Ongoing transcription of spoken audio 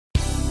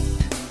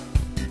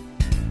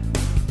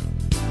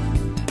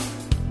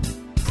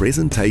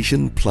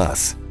Presentation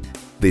plus.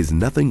 There's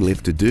nothing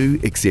left to do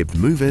except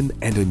move in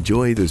and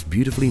enjoy this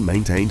beautifully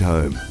maintained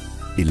home.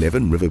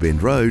 11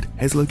 Riverbend Road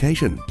has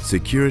location,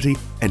 security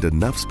and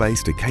enough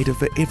space to cater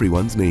for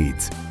everyone's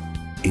needs.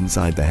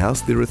 Inside the house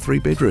there are 3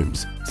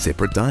 bedrooms,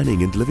 separate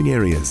dining and living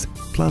areas,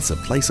 plus a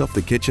place off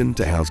the kitchen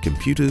to house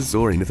computers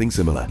or anything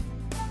similar.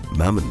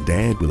 Mum and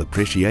Dad will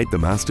appreciate the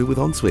master with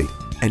ensuite,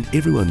 and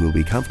everyone will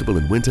be comfortable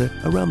in winter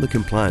around the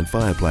compliant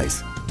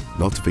fireplace.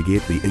 Not to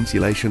forget the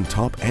insulation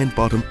top and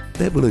bottom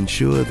that will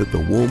ensure that the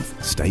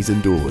warmth stays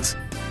indoors.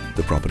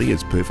 The property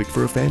is perfect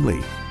for a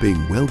family,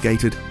 being well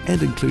gated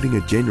and including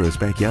a generous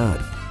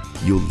backyard.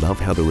 You'll love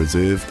how the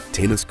reserve,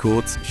 tennis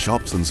courts,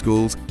 shops and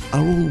schools are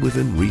all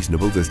within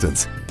reasonable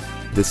distance.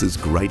 This is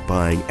great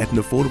buying at an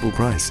affordable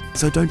price,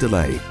 so don't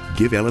delay.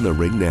 Give Alan a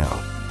ring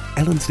now.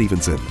 Alan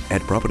Stevenson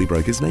at Property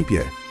Brokers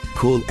Napier.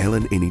 Call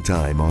Alan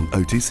anytime on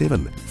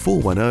 027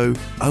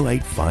 410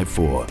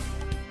 0854.